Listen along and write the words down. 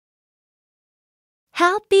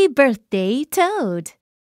Happy Birthday, Toad!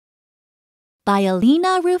 By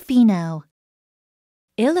Alina Rufino.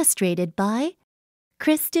 Illustrated by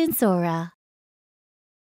Kristen Sora.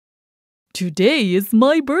 Today is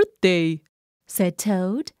my birthday, said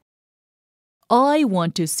Toad. I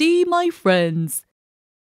want to see my friends.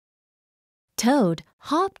 Toad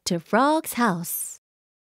hopped to Frog's house.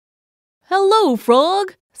 Hello,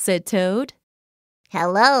 Frog, said Toad.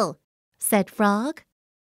 Hello, said Frog.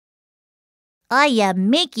 I am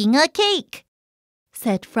making a cake,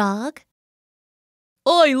 said Frog.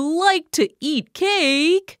 I like to eat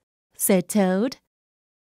cake, said Toad.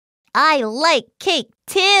 I like cake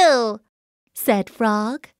too, said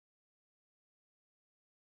Frog.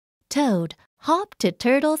 Toad hopped to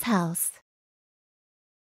Turtle's house.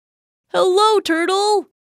 Hello, Turtle,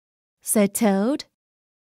 said Toad.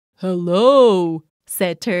 Hello,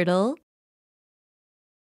 said Turtle.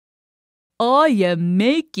 I am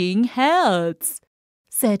making hats,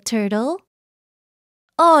 said Turtle.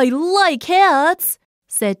 I like hats,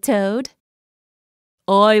 said Toad.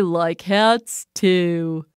 I like hats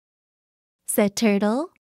too, said Turtle.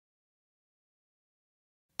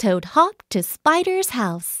 Toad hopped to Spider's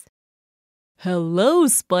house. Hello,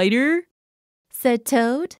 Spider, said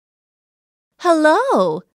Toad.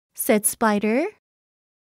 Hello, said Spider.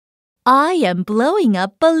 I am blowing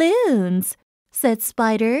up balloons, said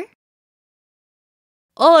Spider.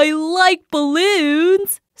 I like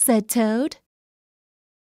balloons, said Toad.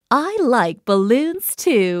 I like balloons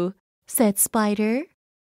too, said Spider.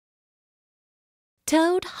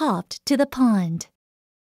 Toad hopped to the pond.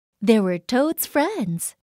 There were Toad's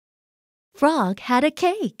friends. Frog had a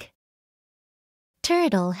cake.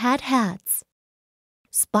 Turtle had hats.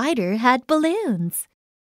 Spider had balloons.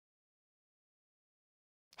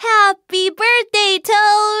 Happy birthday,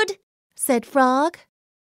 Toad, said Frog.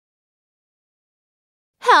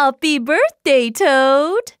 Happy birthday,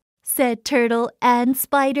 Toad, said Turtle and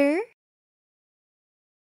Spider.